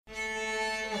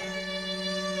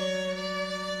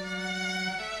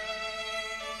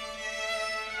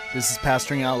This is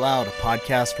Pastoring Out Loud, a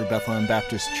podcast for Bethlehem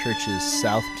Baptist Church's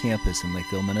South Campus in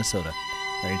Lakeville, Minnesota.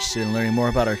 Are you interested in learning more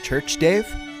about our church, Dave?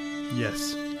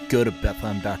 Yes. Go to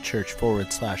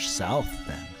bethlehem.church/south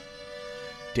then.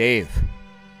 Dave,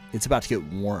 it's about to get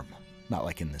warm. Not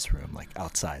like in this room, like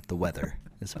outside, the weather.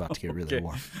 It's about to get really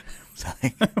warm.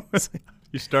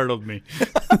 You startled me.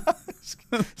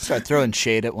 Start throwing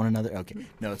shade at one another. Okay.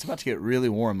 No, it's about to get really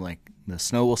warm. Like the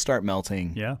snow will start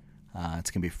melting. Yeah.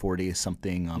 It's going to be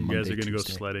 40-something on Monday, You guys are going to go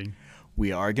Tuesday. sledding.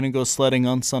 We are going to go sledding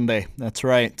on Sunday. That's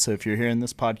right. So if you're hearing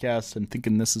this podcast and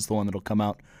thinking this is the one that'll come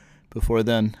out before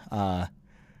then,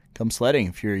 come sledding.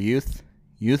 If you're a youth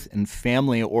and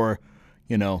family, or,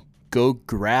 go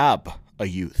grab a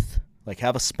youth. Like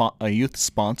have a youth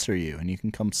sponsor you, and you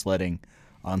can come sledding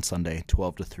on Sunday,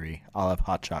 12 to 3. I'll have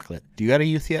hot chocolate. Do you got a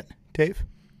youth yet, Dave?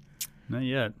 Not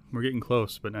yet. We're getting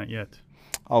close, but not yet.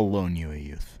 I'll loan you a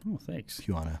youth. Oh, thanks. If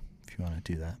you want to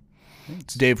do that.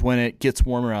 Thanks. So Dave, when it gets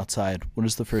warmer outside, what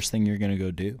is the first thing you're going to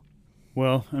go do?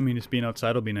 Well, just being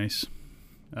outside will be nice.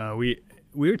 We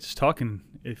were just talking.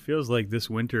 It feels like this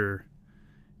winter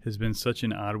has been such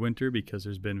an odd winter because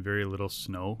there's been very little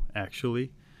snow,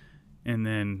 actually. And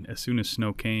then as soon as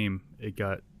snow came, it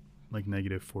got like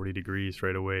negative 40 degrees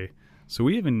right away. So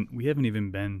we haven't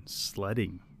even been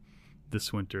sledding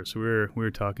this winter. So we were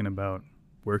talking about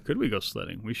where could we go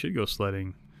sledding? We should go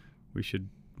sledding. We should,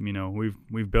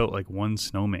 we've built like one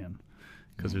snowman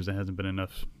because there hasn't been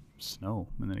enough snow,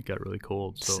 and then it got really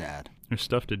cold. So Sad. There's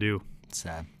stuff to do.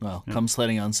 Sad. Well, Come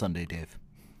sledding on Sunday, Dave.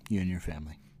 You and your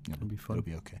family. It'll be fun. It'll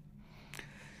be okay.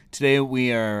 Today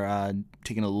we are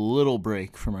taking a little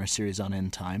break from our series on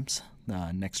end times.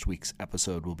 Next week's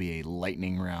episode will be a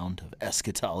lightning round of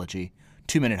eschatology,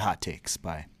 2-minute hot takes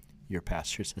by your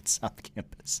pastors at South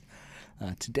Campus.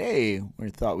 Today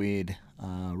we thought we'd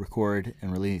record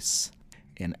and release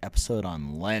an episode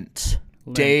on Lent.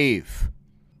 Dave,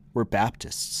 we're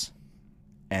Baptists,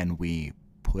 and we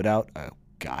put out a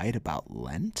guide about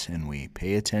Lent, and we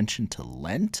pay attention to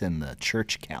Lent and the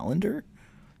church calendar.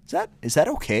 Is that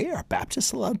okay? Are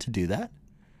Baptists allowed to do that?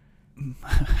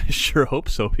 I sure hope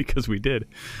so, because we did.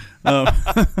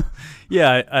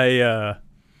 Yeah, I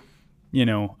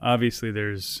obviously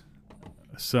there's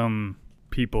some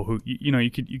people who,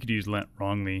 you could use Lent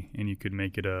wrongly, and you could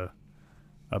make it a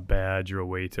badge or a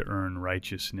way to earn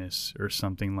righteousness or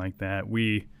something like that.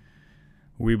 We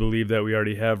believe that we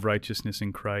already have righteousness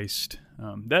in Christ.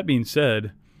 That being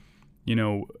said,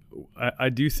 I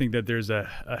do think that there's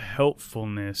a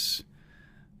helpfulness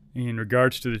in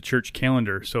regards to the church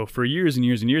calendar. So for years and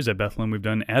years and years at Bethlehem, we've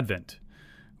done Advent,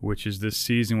 which is this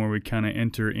season where we kind of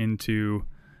enter into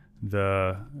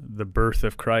the birth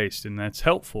of Christ, and that's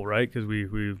helpful, right? Because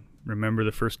we remember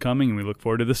the first coming and we look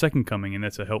forward to the second coming, and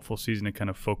that's a helpful season to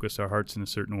kind of focus our hearts in a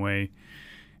certain way.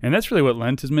 And that's really what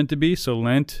Lent is meant to be. So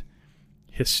Lent,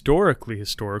 historically,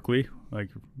 like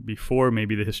before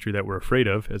maybe the history that we're afraid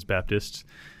of as Baptists,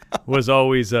 was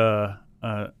always a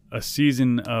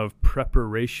season of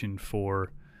preparation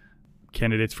for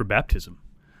candidates for baptism,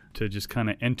 to just kind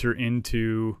of enter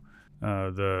into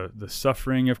the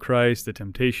suffering of Christ, the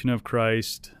temptation of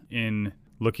Christ, in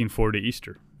looking forward to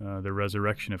Easter, the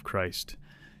resurrection of Christ.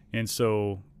 And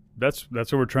so that's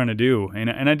what we're trying to do.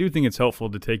 And I do think it's helpful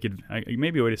to take it.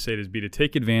 Maybe a way to say it is to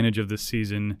take advantage of this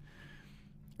season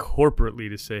corporately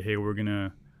to say, hey, we're going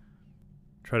to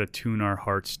try to tune our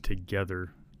hearts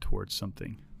together towards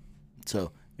something.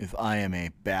 So if I am a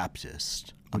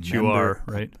Baptist, which you are,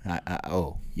 right?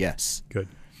 Oh, yes. Good.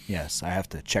 Yes, I have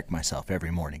to check myself every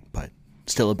morning, but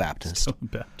still a Baptist. Still a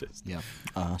Baptist. Yeah.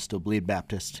 Still bleed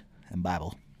Baptist and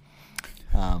Bible.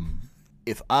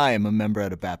 If I am a member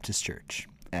at a Baptist church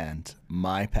and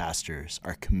my pastors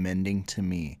are commending to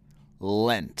me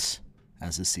Lent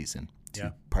as a season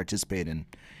to participate in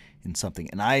something,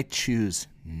 and I choose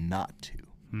not to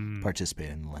participate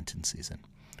in the Lenten season,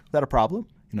 is that a problem?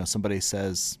 Somebody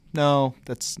says, no,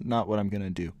 that's not what I'm going to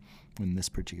do in this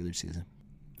particular season.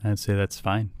 I'd say that's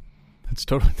fine. You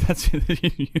don't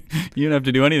have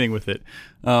to do anything with it.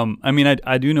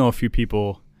 I do know a few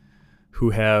people who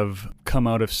have come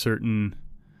out of certain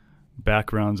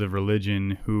backgrounds of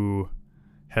religion who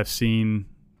have seen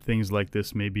things like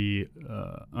this maybe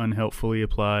unhelpfully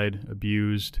applied,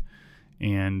 abused,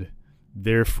 and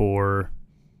therefore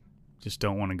just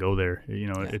don't want to go there.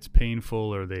 It's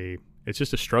painful, or it's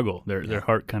just a struggle. Their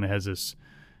heart kind of has this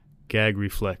gag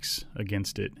reflex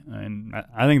against it, and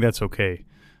I think that's okay.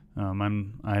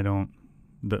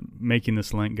 Making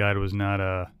this Lent guide was not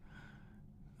a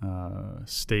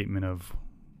statement of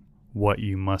what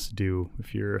you must do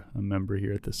if you're a member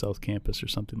here at the South Campus or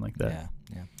something like that.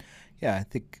 Yeah, I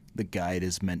think the guide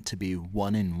is meant to be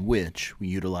one in which we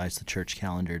utilize the church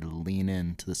calendar to lean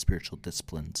into the spiritual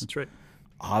disciplines. That's right.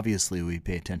 Obviously, we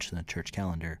pay attention to the church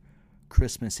calendar.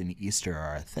 Christmas and Easter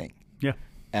are a thing. Yeah.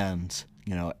 And,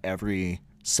 every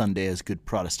Sunday as good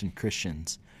Protestant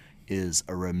Christians is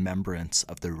a remembrance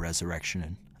of the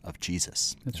resurrection of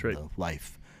Jesus. That's right. The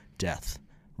life, death,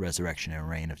 resurrection, and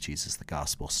reign of Jesus, the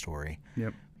gospel story.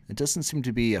 Yep. It doesn't seem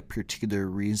to be a particular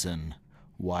reason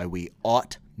why we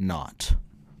ought not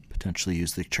potentially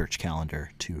use the church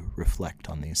calendar to reflect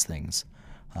on these things,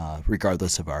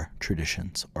 regardless of our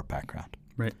traditions or background.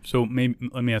 Right. So maybe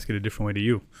let me ask it a different way to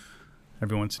you.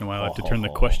 Every once in a while, I have to turn the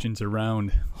questions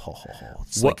around.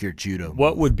 It's like your judo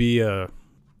What move. would be a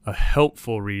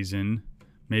helpful reason,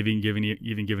 maybe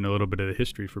even giving a little bit of the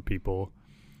history for people,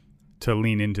 to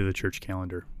lean into the church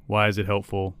calendar? Why is it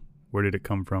helpful? Where did it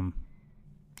come from?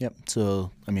 Yep.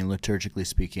 So, liturgically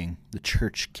speaking, the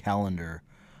church calendar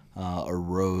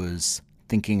arose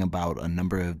thinking about a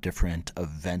number of different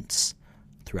events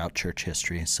throughout church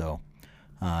history. So,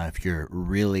 if you're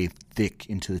really thick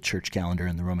into the church calendar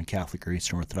in the Roman Catholic or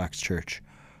Eastern Orthodox Church,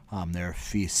 there are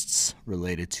feasts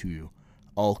related to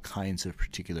all kinds of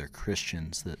particular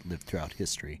Christians that lived throughout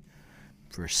history.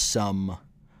 For some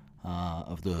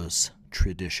of those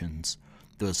traditions,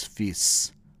 those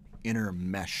feasts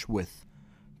intermesh with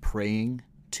praying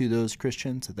to those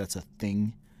Christians. That's a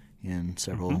thing in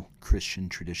several Christian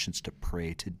traditions, to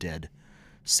pray to dead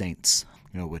saints,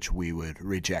 which we would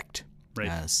reject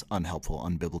as unhelpful,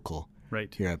 unbiblical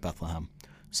here at Bethlehem.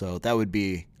 So that would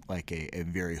be like a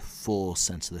very full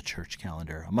sense of the church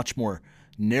calendar. A much more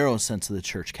narrow sense of the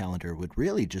church calendar would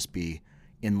really just be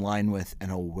in line with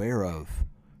and aware of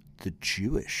the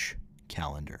Jewish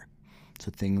calendar. So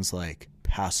things like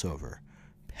Passover,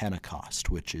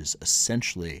 Pentecost, which is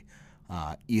essentially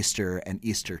Easter and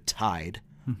Eastertide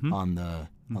on the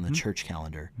church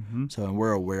calendar. So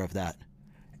we're aware of that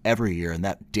every year, and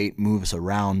that date moves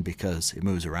around because it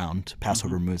moves around.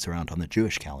 Passover moves around on the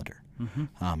Jewish calendar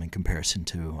in comparison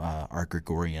to our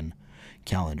Gregorian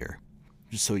calendar.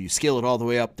 So you scale it all the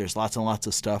way up, there's lots and lots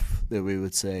of stuff that we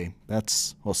would say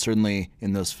that's, well, certainly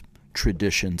in those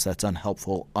traditions, that's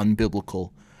unhelpful,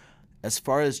 unbiblical. As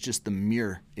far as just the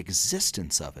mere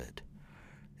existence of it,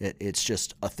 it's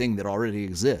just a thing that already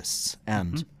exists.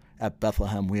 And at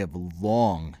Bethlehem, we have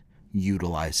long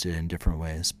utilized it in different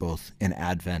ways, both in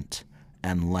Advent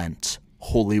and Lent.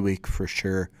 Holy Week for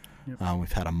sure. Yep.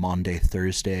 We've had a Maundy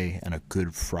Thursday and a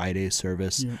Good Friday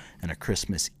service and a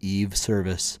Christmas Eve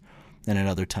service. And at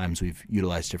other times, we've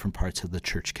utilized different parts of the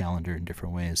church calendar in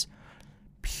different ways,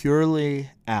 purely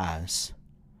as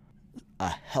a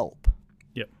help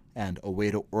and a way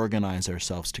to organize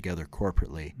ourselves together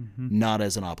corporately, not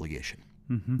as an obligation,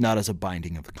 not as a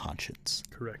binding of the conscience.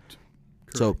 Correct.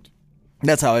 So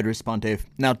that's how I'd respond, Dave.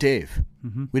 Now, Dave,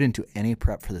 we didn't do any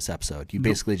prep for this episode. You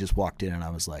basically just walked in and I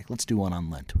was like, let's do one on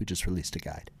Lent. We just released a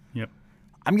guide. Yep.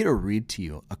 I'm going to read to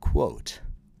you a quote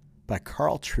by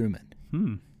Carl Trueman,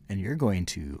 and you're going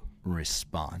to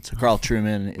respond. So Carl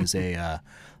Trueman is a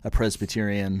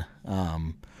Presbyterian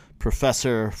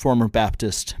professor, former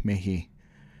Baptist. May he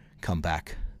come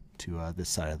back to this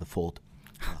side of the fold.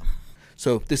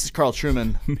 So this is Carl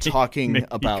Trueman talking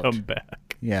about... come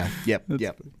back. Yeah, yep.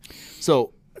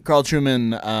 So Carl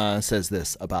Trueman says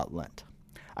this about Lent.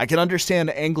 I can understand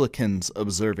Anglicans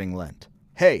observing Lent.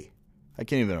 Hey, I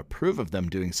can't even approve of them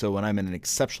doing so when I'm in an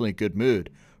exceptionally good mood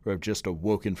or have just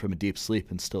awoken from a deep sleep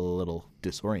and still a little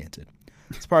disoriented.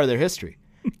 It's part of their history.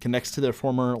 It connects to their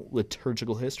former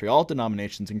liturgical history. All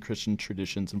denominations and Christian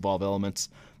traditions involve elements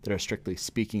that are strictly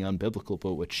speaking unbiblical,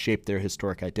 but which shape their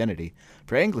historic identity.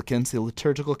 For Anglicans, the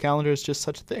liturgical calendar is just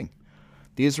such a thing.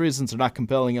 These reasons are not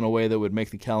compelling in a way that would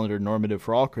make the calendar normative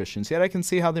for all Christians, yet I can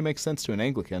see how they make sense to an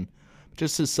Anglican.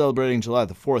 Just as celebrating July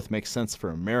the 4th makes sense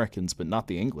for Americans but not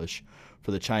the English,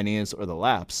 for the Chinese or the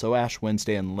Lapps, so Ash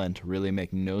Wednesday and Lent really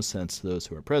make no sense to those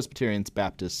who are Presbyterians,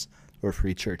 Baptists, or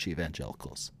Free Church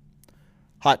evangelicals.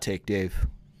 Hot take, Dave.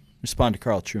 Respond to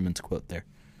Carl Trueman's quote there.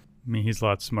 I mean, he's a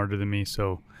lot smarter than me,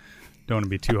 so don't want to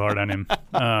be too hard on him.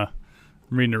 I'm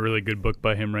reading a really good book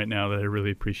by him right now that I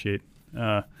really appreciate.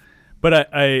 But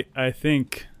I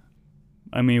think,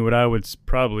 what I would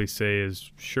probably say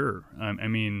is sure.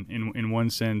 In one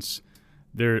sense,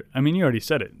 you already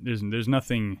said it. There's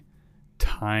nothing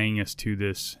tying us to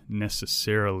this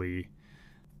necessarily.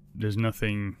 There's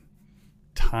nothing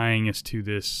tying us to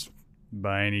this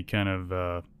by any kind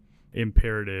of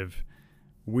imperative.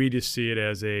 We just see it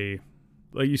as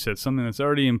like you said, something that's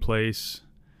already in place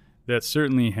that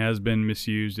certainly has been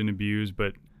misused and abused,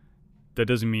 but that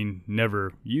doesn't mean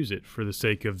never use it for the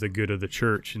sake of the good of the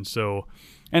church. And so,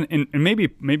 and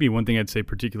maybe one thing I'd say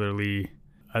particularly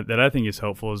that I think is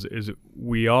helpful is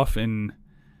we often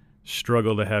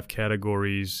struggle to have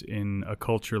categories in a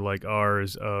culture like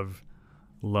ours of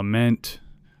lament,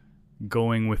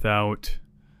 going without,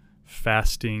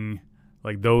 fasting,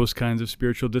 like those kinds of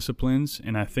spiritual disciplines.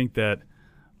 And I think that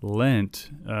Lent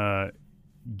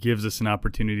gives us an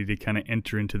opportunity to kind of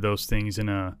enter into those things in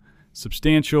a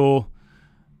substantial,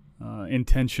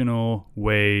 intentional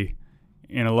way.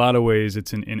 In a lot of ways,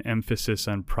 it's an emphasis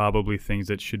on probably things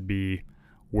that should be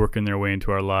working their way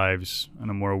into our lives on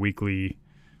a more weekly,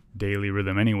 daily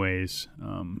rhythm anyways.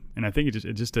 And I think it's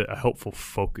just a helpful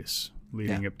focus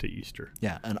leading up to Easter.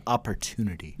 Yeah, an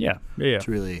opportunity. Yeah. To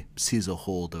really seize a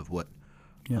hold of what,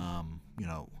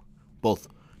 both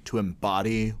to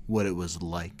embody what it was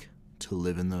like to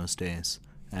live in those days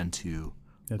and to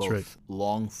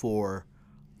long for,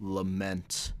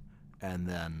 lament, and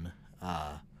then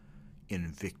in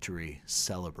victory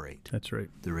celebrate. That's right.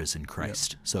 The risen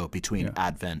Christ. So between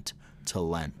Advent to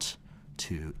Lent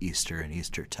to Easter and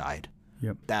Eastertide,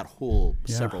 that whole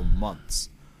several months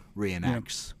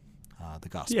reenacts the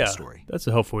gospel story. That's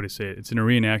a helpful way to say it. It's in a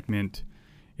reenactment.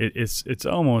 It's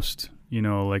almost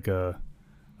like a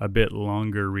bit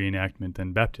longer reenactment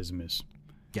than baptism is.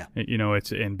 Yeah.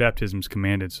 And baptism's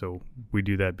commanded, so we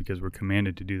do that because we're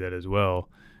commanded to do that as well.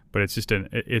 But it's just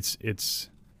it's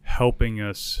helping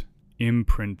us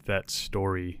imprint that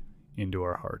story into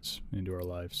our hearts, into our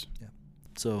lives. Yeah.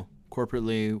 So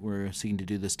corporately, we're seeking to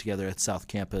do this together at South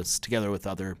Campus, together with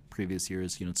other previous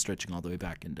years, stretching all the way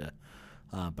back into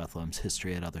Bethlehem's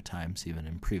history at other times, even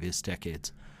in previous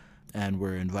decades. And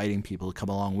we're inviting people to come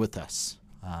along with us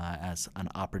as an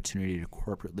opportunity to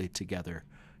corporately together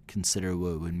consider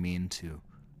what it would mean to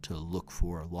look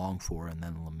for, long for, and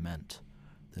then lament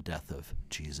the death of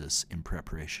Jesus in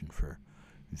preparation for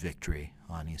victory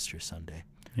on Easter Sunday.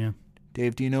 Yeah.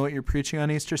 Dave, do you know what you're preaching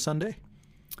on Easter Sunday?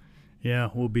 Yeah,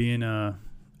 we'll be in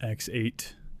Acts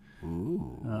 8.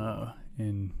 Ooh.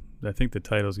 And I think the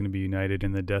title is going to be United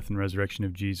in the Death and Resurrection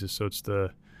of Jesus. So it's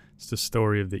the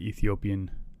story of the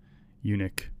Ethiopian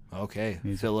eunuch. Okay.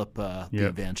 Philip, the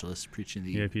evangelist, preaching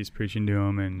the... Yeah, he's preaching to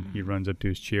him, and he runs up to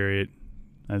his chariot,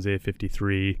 Isaiah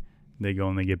 53. They go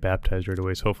and they get baptized right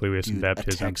away. So hopefully we have some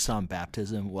baptisms. A text on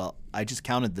baptism. Well, I just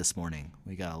counted this morning.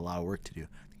 We got a lot of work to do.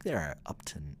 I think there are up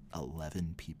to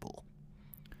 11 people.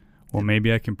 Well,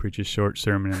 maybe I can preach a short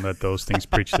sermon and let those things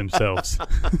preach themselves.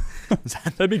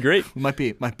 That'd be great. Might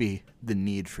be the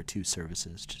need for 2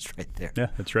 services just right there. Yeah,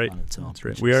 that's right. On its own. That's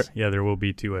right. We are. Yeah, there will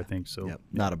be 2, I think. So. Yep.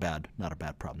 Not a bad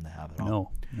problem to have at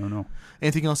all. No.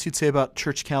 Anything else you'd say about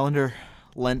church calendar,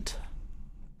 Lent?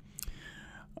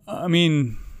 I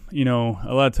mean, a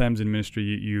lot of times in ministry,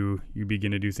 you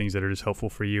begin to do things that are just helpful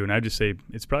for you, and I just say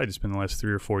it's probably just been the last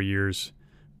 3 or 4 years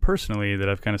personally that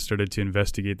I've kind of started to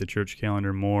investigate the church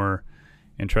calendar more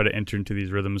and try to enter into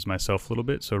these rhythms myself a little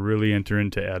bit. So really enter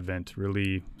into Advent,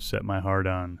 really set my heart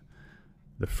on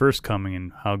the first coming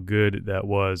and how good that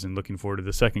was, and looking forward to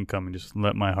the second coming. Just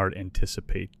let my heart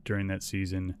anticipate during that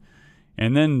season.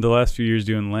 And then the last few years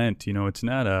doing Lent, it's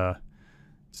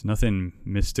nothing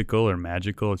mystical or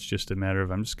magical. It's just a matter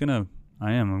of I'm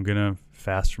gonna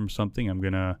fast from something. And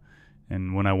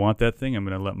when I want that thing, I'm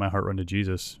gonna let my heart run to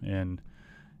Jesus and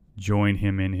join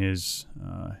him in his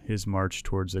march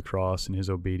towards the cross and his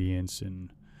obedience.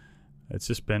 And it's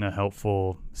just been a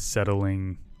helpful,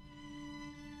 settling,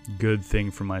 good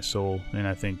thing for my soul. And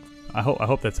I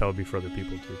hope that's how it'll be for other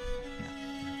people too.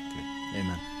 Yeah. Good.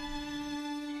 Amen.